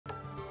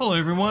Hello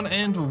everyone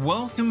and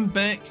welcome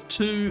back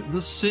to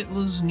the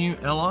Settlers New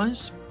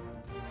Allies.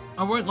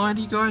 I won't lie to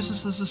you guys,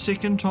 this is the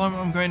second time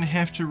I'm going to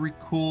have to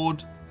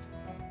record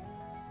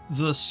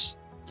this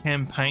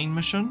campaign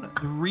mission.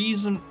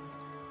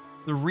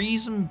 The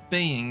reason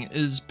being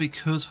is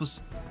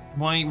because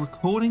my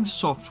recording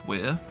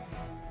software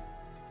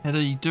had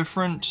a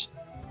different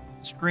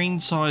screen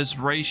size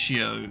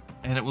ratio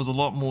and it was a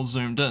lot more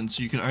zoomed in,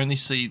 so you could only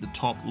see the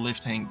top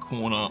left hand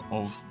corner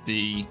of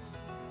the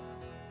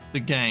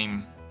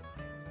game.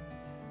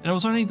 And it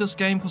was only this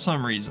game for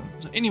some reason.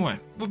 So anyway,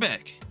 we're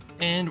back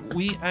and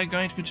we are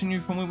going to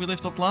continue from where we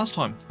left off last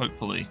time,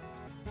 hopefully.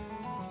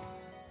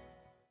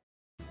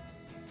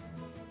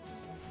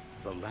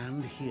 The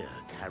land here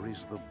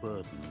carries the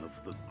burden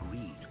of the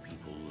greed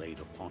people laid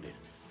upon it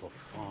for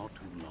far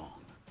too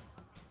long.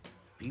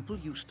 People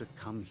used to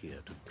come here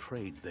to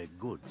trade their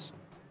goods,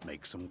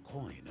 make some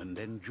coin, and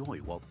enjoy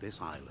what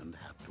this island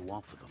had to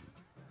offer them.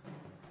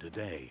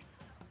 Today,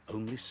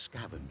 only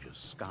scavengers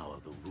scour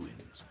the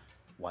ruins,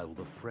 while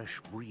the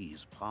fresh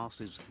breeze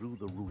passes through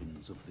the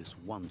ruins of this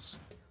once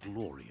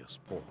glorious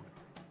port.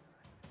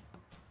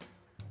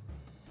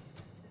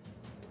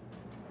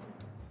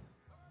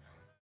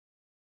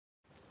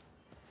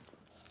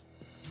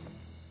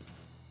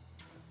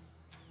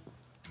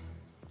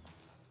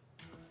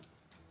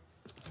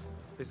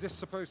 Is this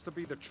supposed to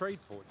be the trade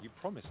port you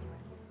promised me?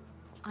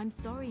 I'm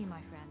sorry,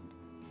 my friend,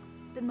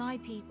 but my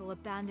people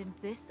abandoned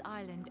this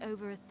island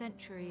over a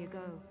century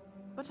ago.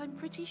 But I'm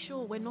pretty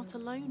sure we're not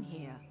alone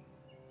here.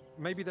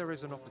 Maybe there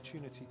is an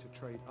opportunity to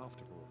trade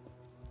after all.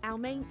 Our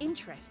main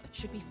interest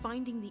should be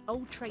finding the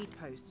old trade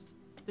posts,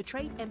 the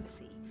trade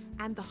embassy,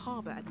 and the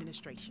harbor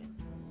administration.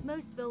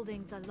 Most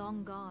buildings are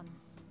long gone.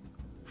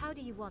 How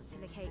do you want to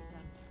locate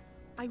them?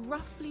 I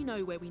roughly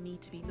know where we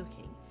need to be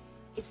looking.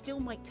 It still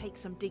might take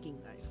some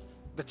digging, though.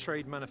 The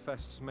trade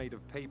manifests made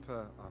of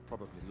paper are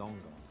probably long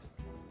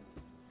gone.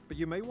 But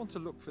you may want to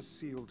look for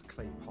sealed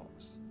clay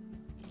pots.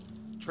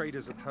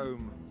 Traders at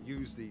home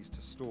use these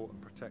to store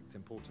and protect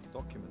important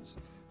documents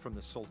from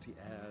the salty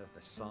air,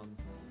 the sun,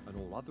 and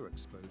all other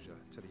exposure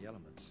to the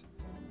elements.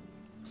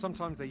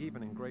 Sometimes they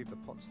even engrave the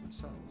pots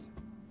themselves.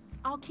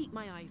 I'll keep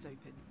my eyes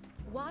open.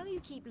 While you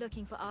keep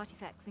looking for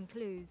artifacts and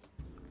clues,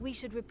 we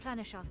should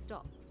replenish our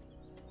stocks.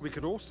 We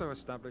could also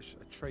establish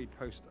a trade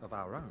post of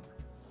our own.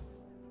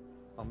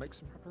 I'll make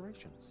some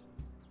preparations.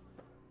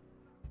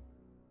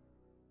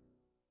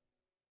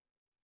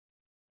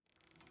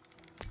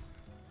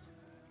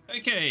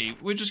 Okay,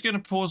 we're just going to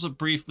pause it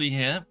briefly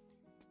here.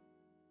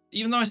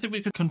 Even though I said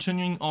we could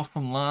continuing off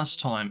from last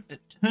time, it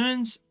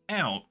turns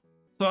out,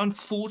 so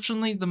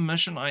unfortunately the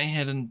mission I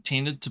had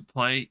intended to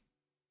play,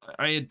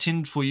 I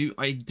intended for you,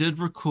 I did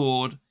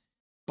record,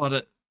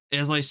 but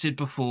as I said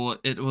before,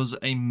 it was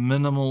a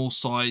minimal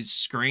size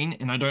screen,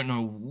 and I don't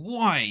know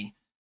why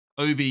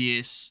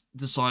OBS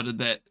decided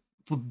that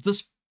for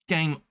this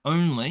game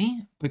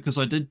only, because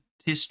I did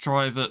test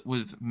drive it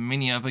with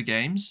many other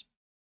games,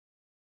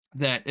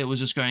 that it was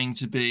just going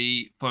to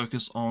be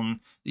focused on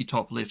the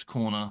top left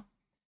corner.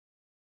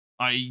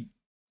 I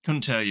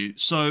couldn't tell you.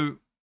 So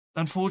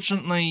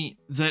unfortunately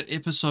that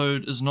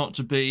episode is not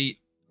to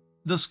be.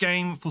 This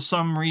game for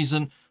some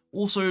reason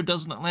also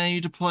doesn't allow you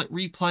to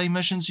replay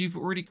missions you've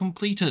already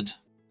completed.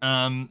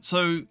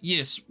 So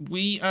yes,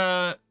 we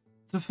are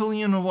to fill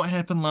you in on what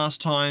happened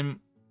last time.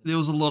 There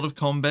was a lot of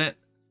combat.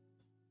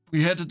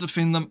 We had to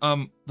defend them,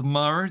 the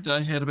Maru.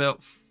 They had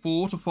about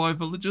 4 to 5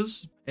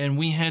 villages, and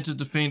we had to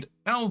defend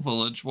our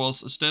village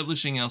whilst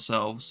establishing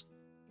ourselves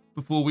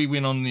before we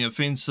went on the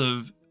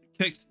offensive,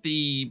 kicked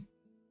the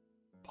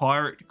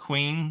pirate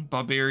queen,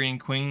 barbarian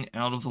queen,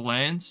 out of the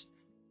lands,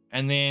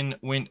 and then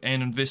went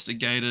and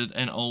investigated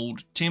an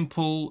old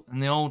temple,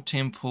 and the old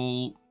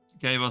temple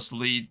gave us the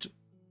lead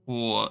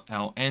for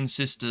our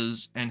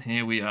ancestors, and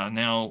here we are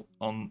now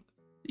on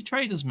the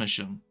traders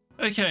mission.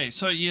 Okay,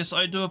 so yes,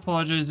 I do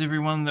apologize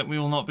everyone that we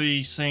will not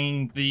be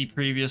seeing the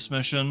previous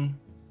mission.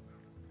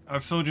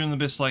 I've filled you in the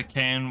best I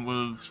can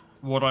with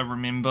what I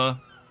remember.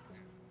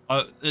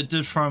 It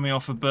did throw me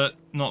off a bit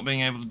not being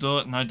able to do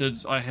it, and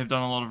I have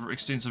done a lot of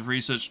extensive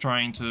research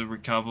trying to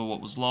recover what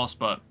was lost,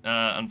 but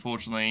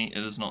unfortunately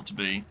it is not to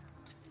be.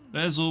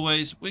 As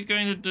always, we're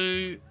going to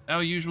do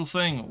our usual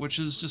thing, which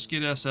is just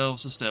get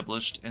ourselves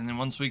established, and then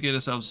once we get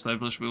ourselves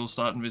established, we will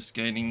start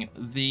investigating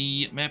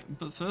the map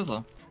a bit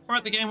further.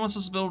 Alright, the game wants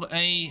us to build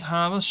a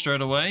harbour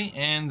straight away,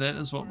 and that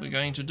is what we're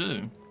going to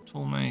do.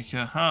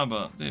 Toolmaker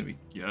harbour, there we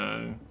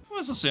go.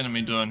 What's this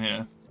enemy doing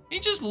here? He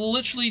just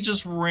literally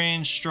just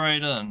ran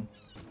straight in.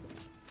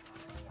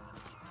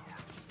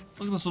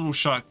 Look at this little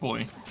shark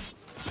boy.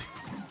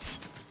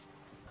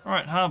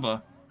 Alright,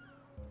 harbour.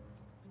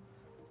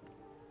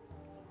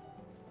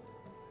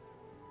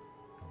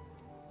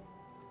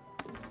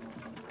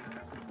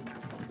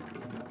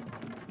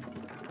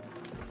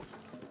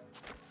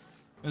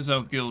 There's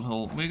our guild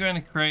hall. We're going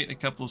to create a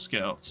couple of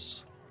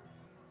scouts.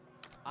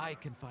 I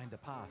can find a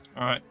path.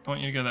 Alright, I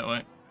want you to go that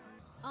way.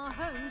 Our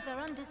homes are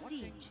under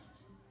siege.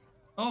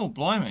 Oh,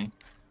 blimey.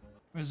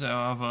 Where's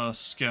our other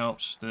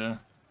scout there?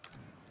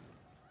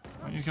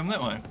 Why don't you come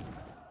that way?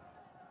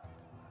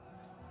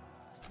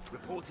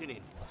 Reporting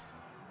in.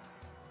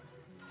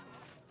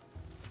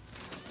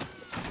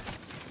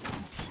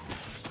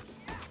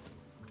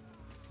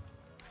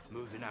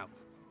 Moving out.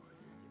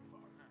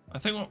 I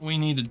think what we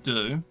need to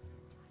do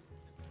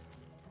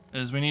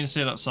is we need to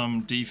set up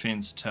some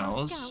defense Our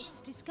towers.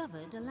 scouts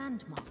discovered a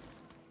landmark.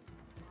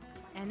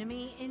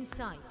 Enemy in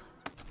sight.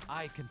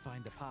 I can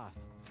find a path.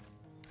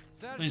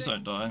 Please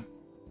don't die.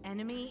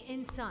 Enemy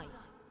in sight.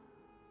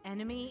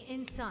 Enemy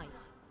in sight.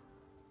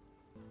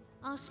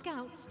 Our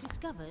scouts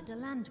discovered a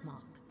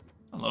landmark.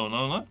 Hello,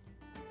 hello, hello.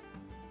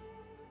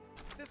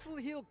 This will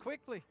heal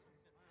quickly.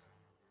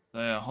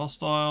 They are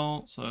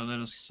hostile, so let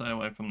us stay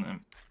away from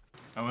them.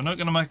 And we're not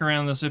going to muck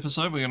around this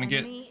episode. We're going to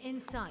get Enemy in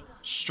sight.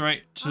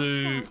 straight Our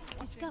to scouts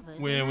discovered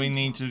a where we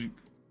need landmark.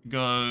 to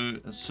go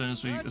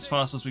as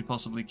fast as we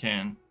possibly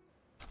can.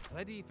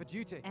 Ready for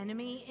duty.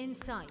 Enemy in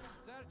sight.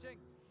 Searching.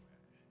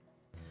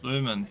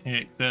 Bloomin'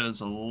 heck, that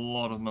is a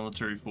lot of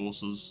military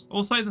forces.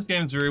 Also, this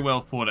game is very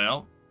well thought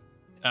out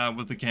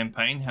with the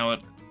campaign, how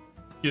it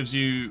gives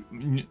you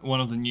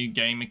one of the new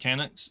game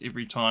mechanics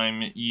every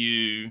time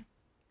you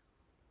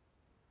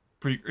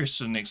progress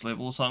to the next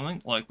level or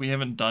something. Like, we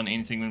haven't done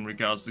anything in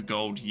regards to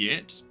gold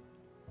yet.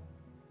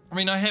 I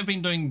mean, I have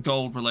been doing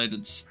gold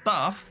related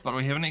stuff, but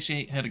we haven't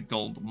actually had a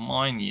gold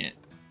mine yet.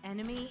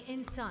 Enemy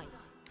in sight.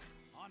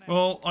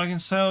 Well, I can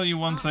tell you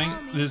one thing.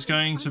 There's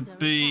going to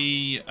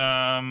be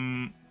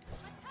a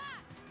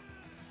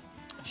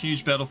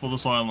huge battle for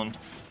this island.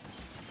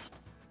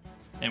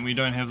 And we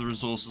don't have the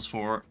resources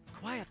for it.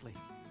 Quietly.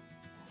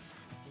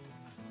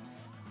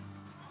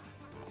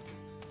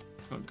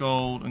 Got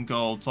gold and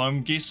gold. So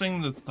I'm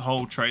guessing that the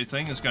whole trade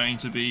thing is going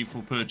to be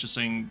for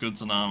purchasing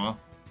goods and armor.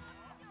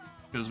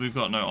 Because we've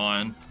got no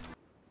iron.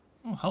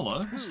 Oh,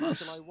 hello. What's Who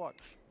this? shall I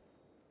watch?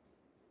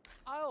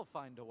 I'll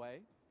find a way.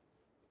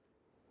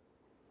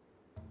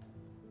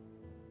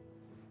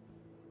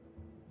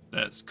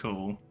 That's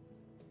cool.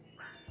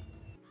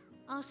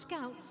 Our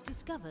scouts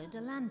discovered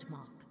a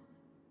landmark.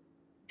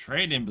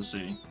 Trade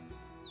embassy.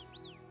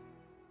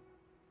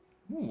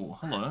 Ooh,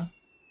 hello.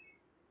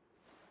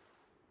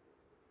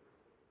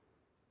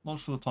 Not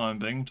for the time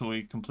being until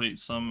we complete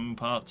some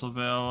parts of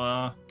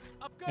our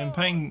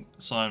campaign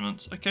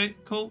assignments. Okay,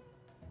 cool.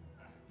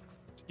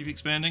 Let's keep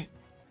expanding.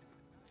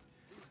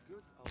 These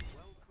goods are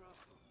well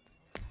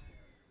crafted.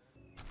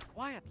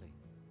 Quietly.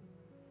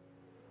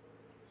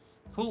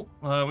 Cool.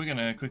 We're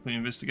gonna quickly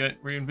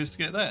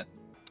reinvestigate that.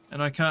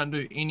 And I can't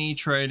do any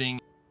trading.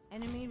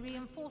 Enemy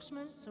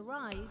reinforcements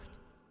arrived.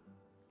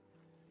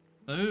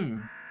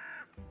 Oh.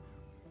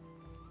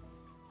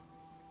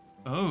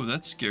 Oh,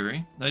 that's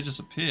scary. They just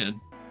appeared.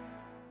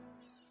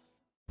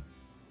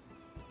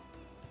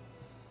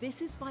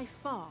 This is by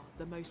far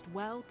the most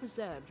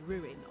well-preserved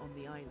ruin on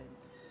the island.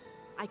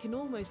 I can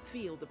almost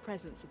feel the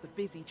presence of the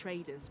busy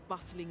traders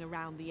bustling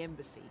around the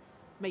embassy,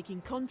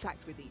 making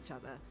contact with each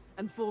other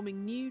and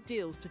forming new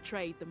deals to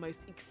trade the most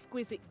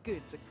exquisite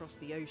goods across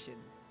the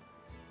oceans.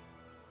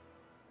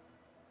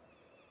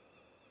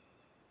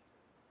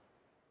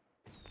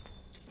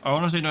 I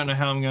honestly don't know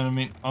how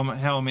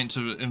I'm meant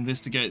to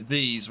investigate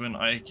these when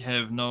I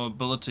have no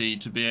ability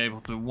to be able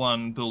to,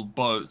 one, build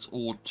boats,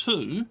 or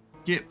two,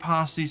 get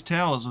past these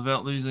towers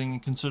without losing a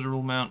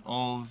considerable amount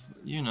of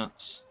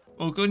units.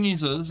 Well, good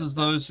news is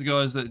those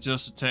guys that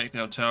just attacked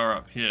our tower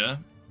up here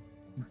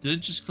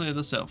did just clear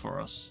this out for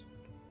us.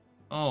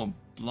 Oh,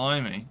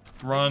 blimey.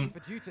 Run. Ready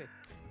for duty.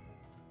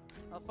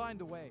 I'll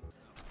find a way.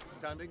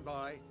 Standing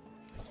by.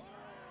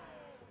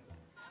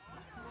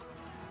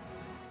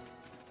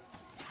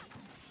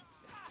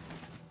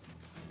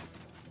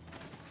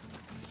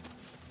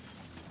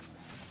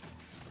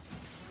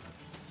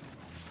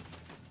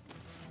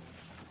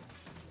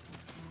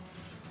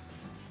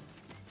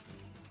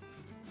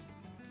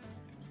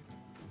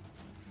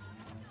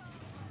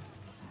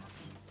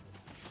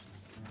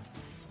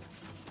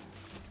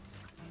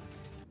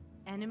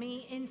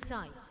 Enemy in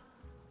sight.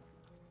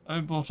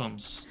 Oh,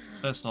 bottoms.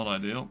 That's not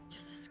ideal.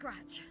 Just a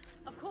scratch.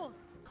 Of course.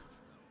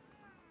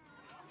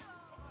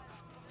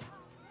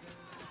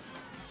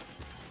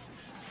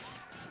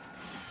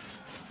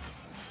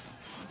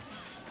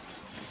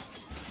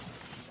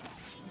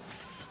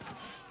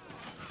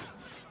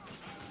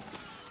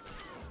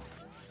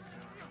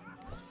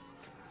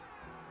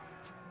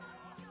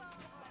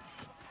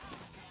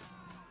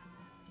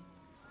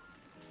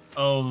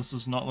 Oh, this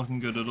is not looking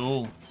good at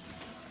all.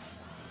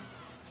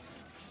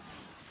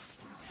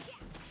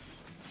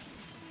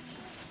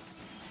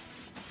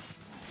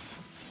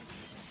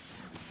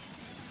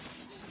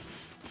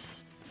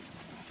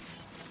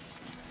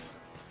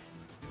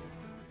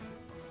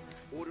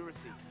 Order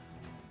received.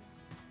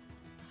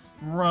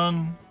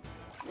 Run.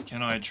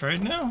 Can I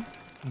trade now?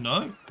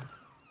 No.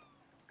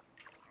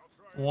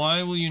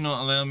 Why will you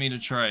not allow me to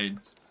trade?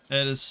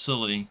 That is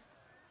silly.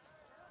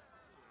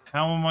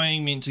 How am I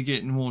meant to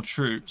get more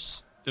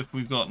troops if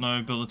we've got no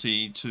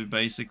ability to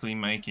basically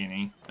make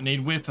any? I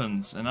need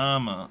weapons and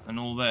armor and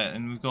all that,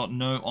 and we've got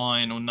no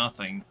iron or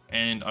nothing,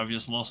 and I've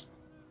just lost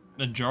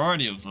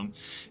majority of them.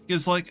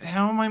 Because, like,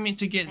 how am I meant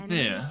to get Enemy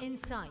there? in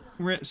sight.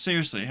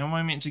 Seriously, how am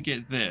I meant to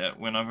get there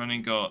when I've only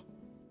got...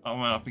 I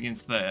went up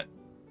against that.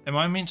 Am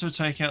I meant to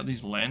take out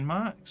these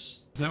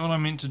landmarks? Is that what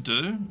I'm meant to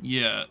do?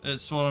 Yeah,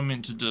 it's what I'm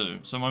meant to do.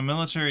 So my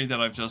military that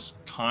I've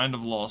just kind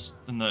of lost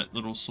in that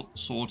little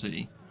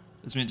sortie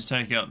is meant to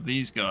take out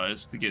these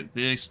guys to get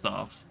their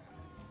stuff.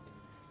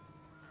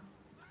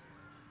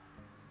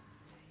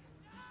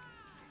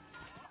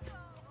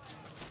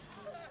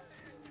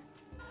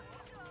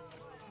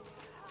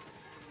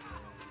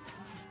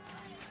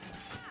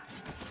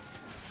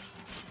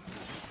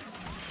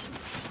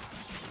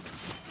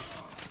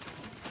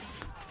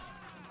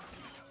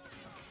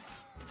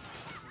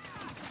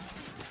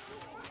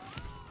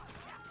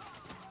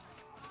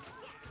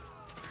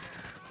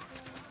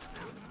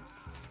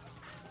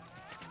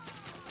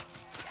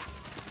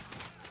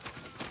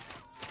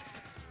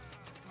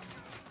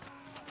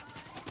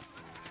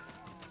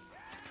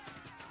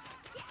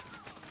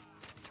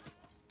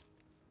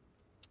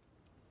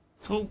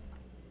 Cool.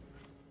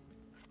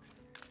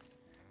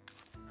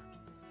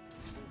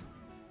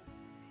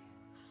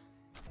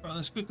 Right,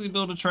 let's quickly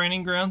build a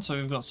training ground so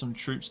we've got some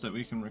troops that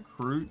we can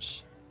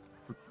recruit.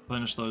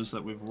 Replenish those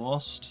that we've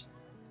lost.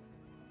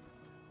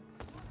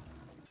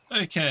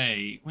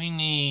 Okay, we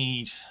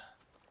need...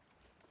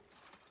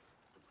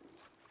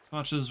 As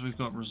much as we've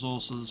got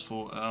resources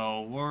for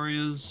our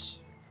warriors.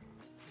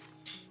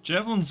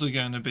 Javelins are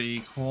going to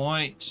be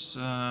quite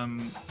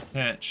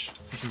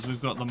attached because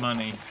we've got the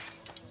money.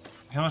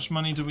 How much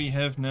money do we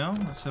have now?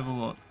 Let's have a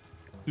look.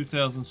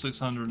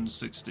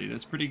 2,660.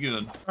 That's pretty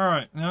good.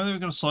 Alright, now that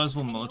we've got a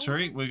sizable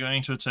military, we're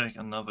going to attack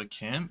another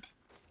camp.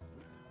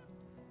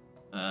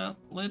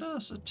 Let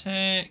us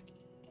attack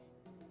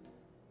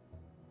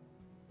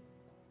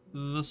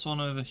this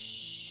one over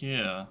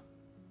here.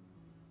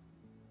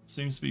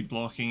 Seems to be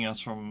blocking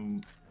us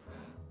from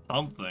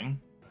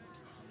something.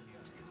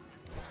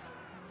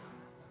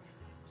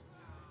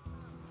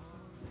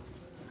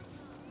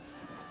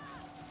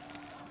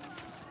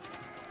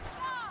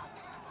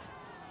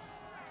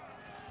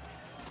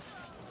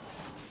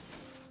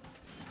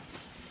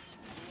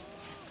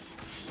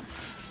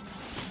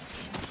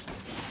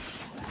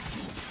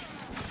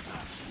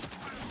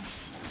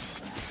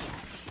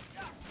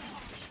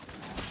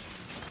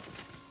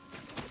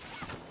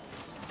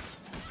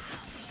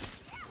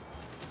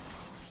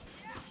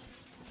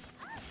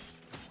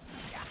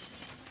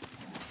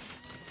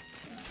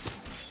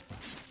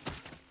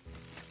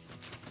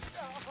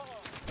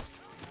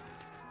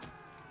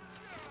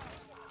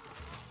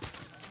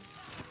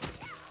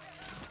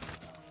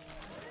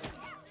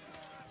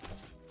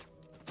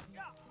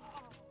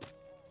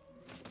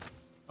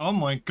 Oh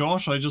my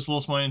gosh, I just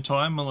lost my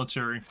entire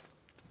military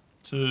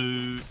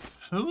to...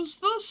 Who is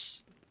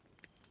this?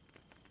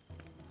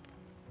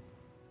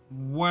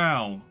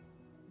 Wow.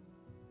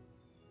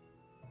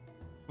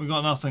 We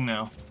got nothing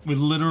now. We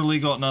literally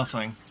got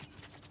nothing.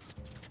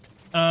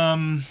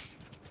 Okay.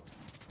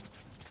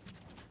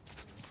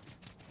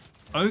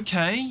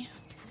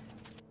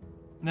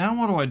 Now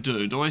what do I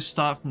do? Do I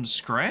start from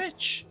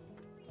scratch?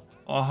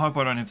 Oh, I hope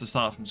I don't have to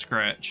start from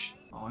scratch.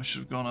 Oh, I should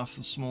have gone off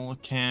the smaller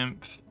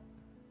camp.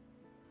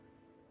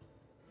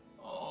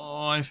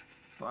 Oh, I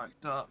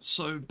fucked up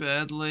so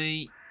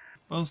badly.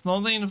 Well, it's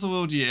not the end of the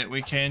world yet.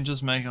 We can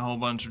just make a whole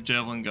bunch of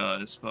javelin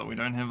guys, but we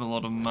don't have a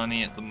lot of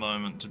money at the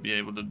moment to be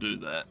able to do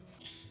that.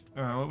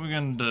 Alright, what we're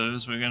going to do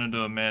is we're going to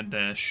do a mad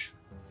dash.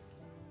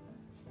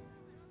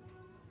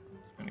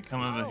 Going to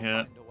come over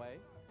here.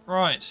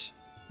 Right,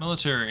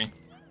 military.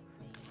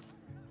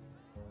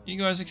 You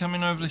guys are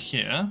coming over to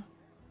here.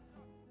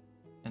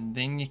 And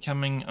then you're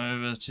coming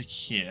over to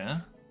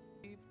here.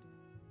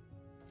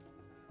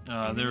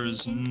 There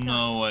is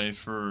no way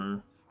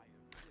through.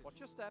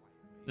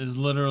 There's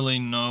literally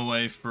no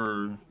way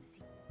through.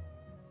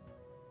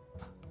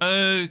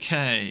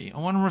 Okay, I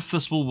wonder if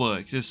this will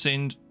work. Just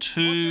send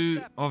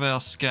two of our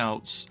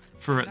scouts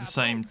through at the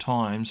same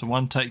time, so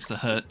one takes the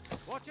hit,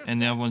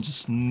 and the other one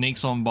just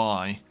sneaks on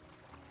by.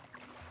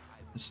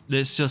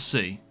 Let's just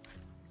see.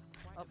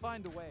 I'll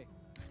find a way.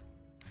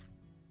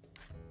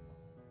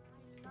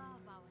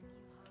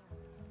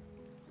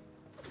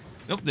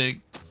 Yep,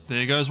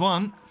 there goes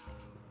one.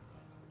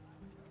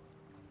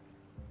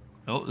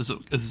 Oh,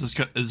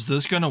 is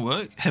this gonna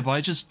work? Have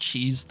I just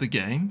cheesed the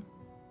game?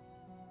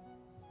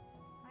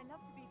 I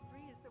love to be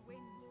free as the wind.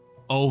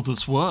 Oh,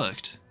 this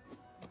worked.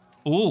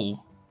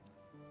 Oh,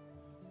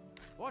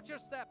 Watch your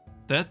step.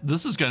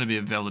 this is going to be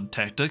a valid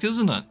tactic,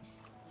 isn't it?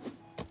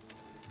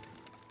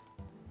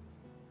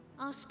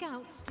 Our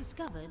scouts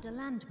discovered a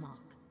landmark.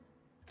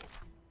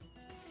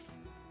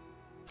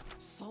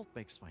 Salt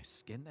makes my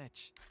skin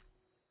itch.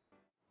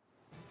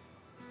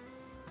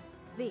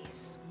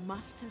 This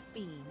must have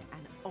been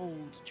an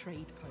old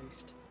trade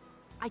post.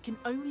 I can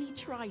only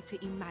try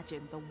to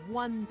imagine the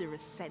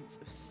wondrous scents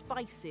of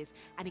spices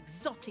and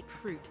exotic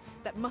fruit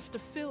that must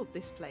have filled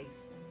this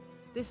place.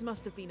 This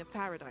must have been a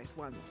paradise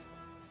once.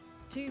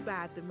 Too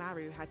bad the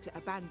Maru had to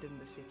abandon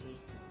the city.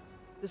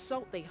 The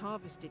salt they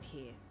harvested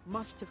here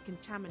must have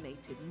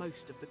contaminated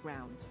most of the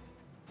ground.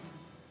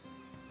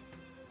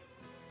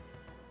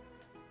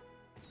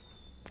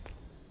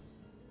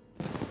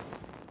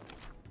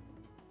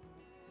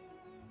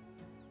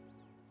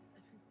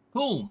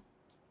 Cool.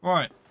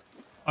 Right.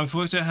 I've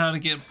worked out how to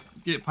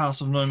get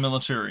past of no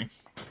military.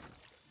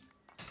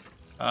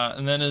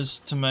 And that is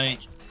to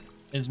make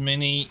as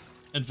many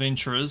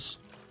adventurers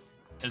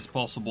as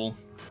possible.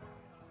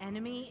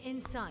 Enemy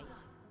in sight.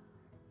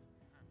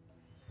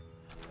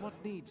 What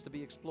needs to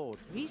be explored?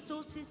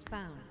 Resources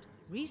found.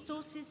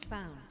 Resources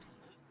found.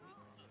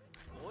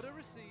 Order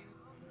received.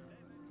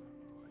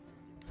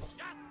 Just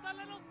a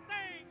little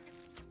sting!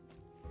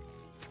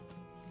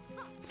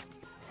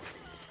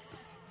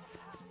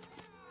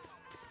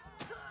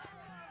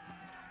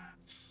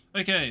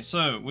 Okay,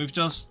 so we've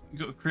just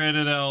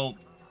created our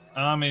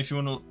army, if you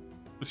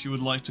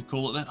would like to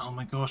call it that. Oh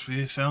my gosh,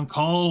 we found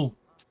coal.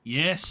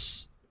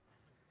 Yes.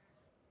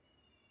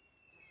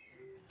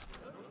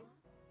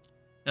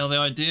 Now the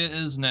idea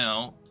is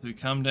now to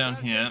come down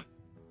here,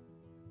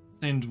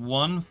 send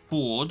one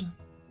Ford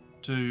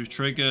to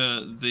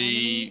trigger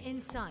the Enemy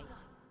in sight.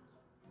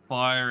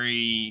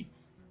 fiery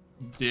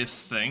death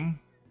thing,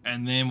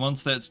 and then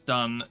once that's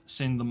done,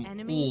 send them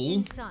Enemy all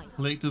in sight.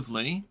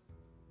 collectively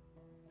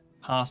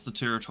past the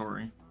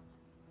territory.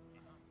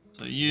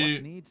 So What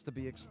you're needs to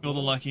be the explored?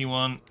 lucky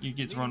one, you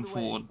get to run Lead the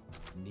way. forward.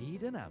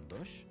 Need an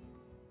ambush?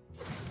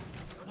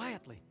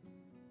 Quietly.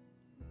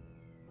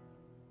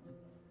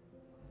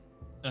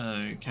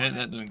 Okay,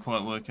 that didn't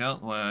quite work out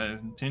the way I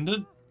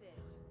intended.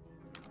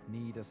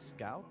 Need a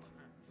scout?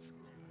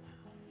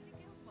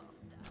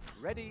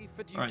 Ready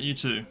for duty. Alright, you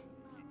two.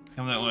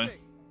 Come that way. Moving.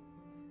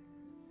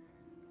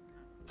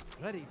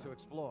 Ready to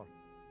explore.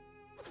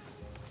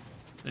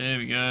 There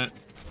we go.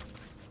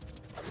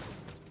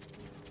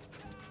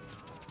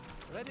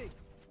 Ready.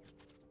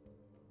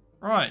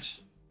 Right.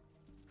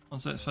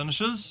 Once that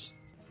finishes,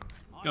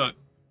 go.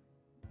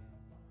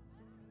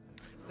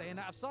 Staying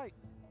out of sight.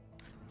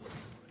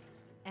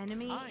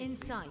 Enemy Aye. in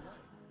sight.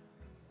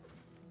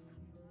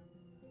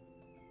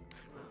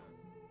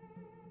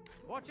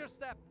 Watch your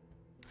step.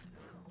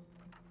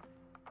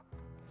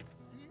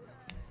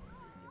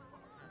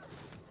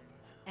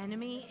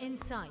 Enemy in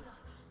sight.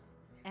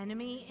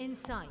 Enemy in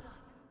sight.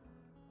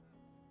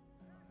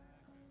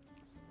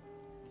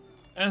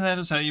 And that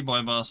is how you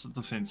bypass the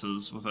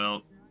defenses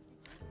without...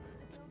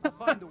 I'll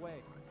find a way.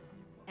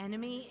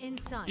 Enemy in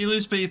sight. You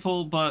lose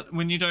people, but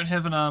when you don't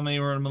have an army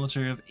or a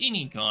military of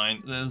any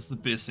kind, that is the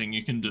best thing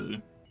you can do.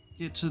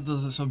 Get to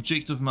this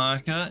objective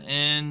marker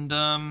and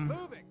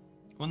Moving.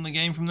 win the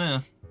game from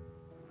there.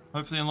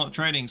 Hopefully unlock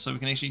trading so we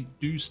can actually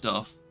do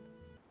stuff.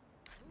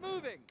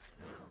 Moving.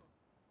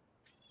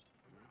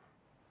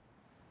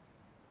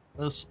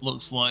 This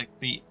looks like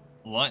the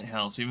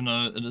lighthouse, even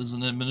though it is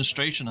an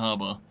administration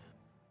harbour.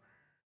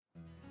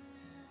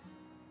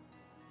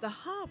 The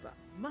harbour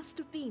must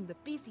have been the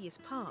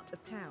busiest part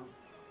of town.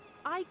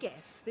 I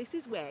guess this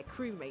is where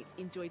crewmates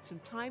enjoyed some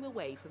time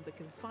away from the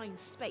confined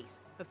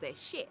space of their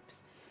ships,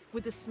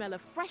 with the smell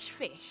of fresh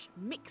fish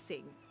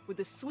mixing with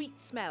the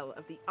sweet smell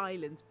of the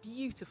island's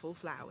beautiful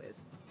flowers.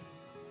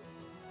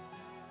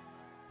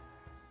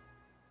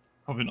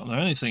 Probably not the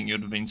only thing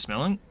you'd have been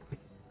smelling.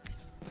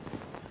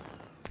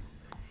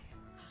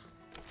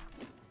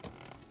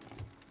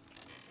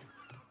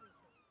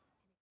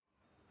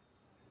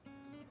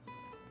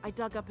 I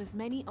dug up as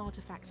many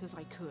artifacts as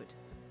I could.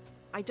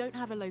 I don't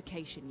have a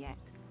location yet,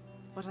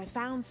 but I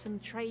found some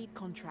trade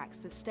contracts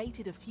that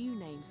stated a few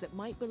names that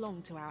might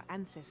belong to our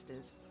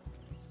ancestors.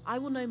 I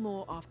will know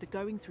more after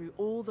going through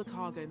all the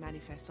cargo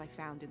manifests I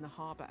found in the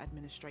harbour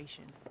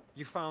administration.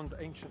 You found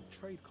ancient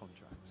trade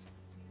contracts.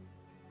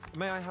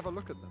 May I have a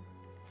look at them?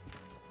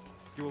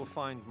 You will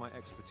find my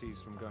expertise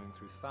from going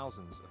through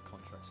thousands of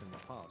contracts in the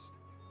past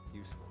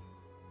useful.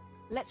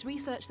 Let's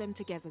research them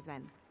together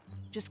then.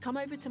 Just come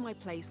over to my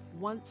place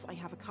once I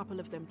have a couple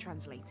of them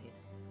translated.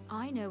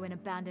 I know an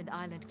abandoned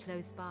island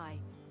close by.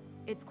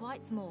 It's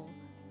quite small,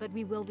 but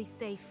we will be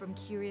safe from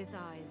curious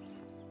eyes.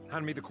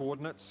 Hand me the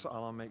coordinates, and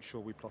I'll make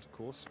sure we plot a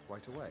course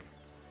right away.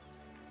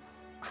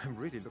 I'm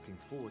really looking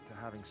forward to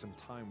having some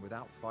time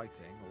without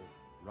fighting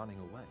or running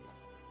away.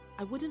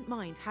 I wouldn't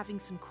mind having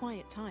some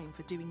quiet time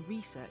for doing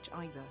research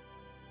either.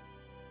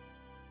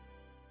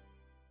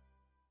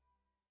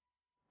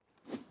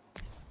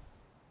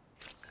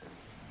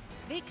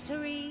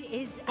 Victory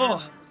is Oh,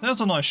 ours. that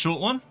was a nice short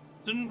one.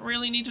 Didn't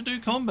really need to do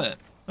combat.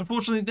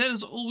 Unfortunately, that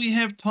is all we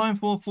have time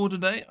for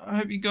today. I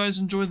hope you guys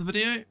enjoyed the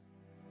video.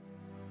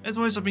 As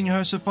always, I've been your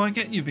host,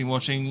 Piker. You've been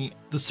watching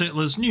The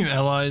Settlers' New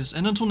Allies,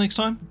 and until next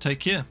time, take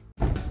care.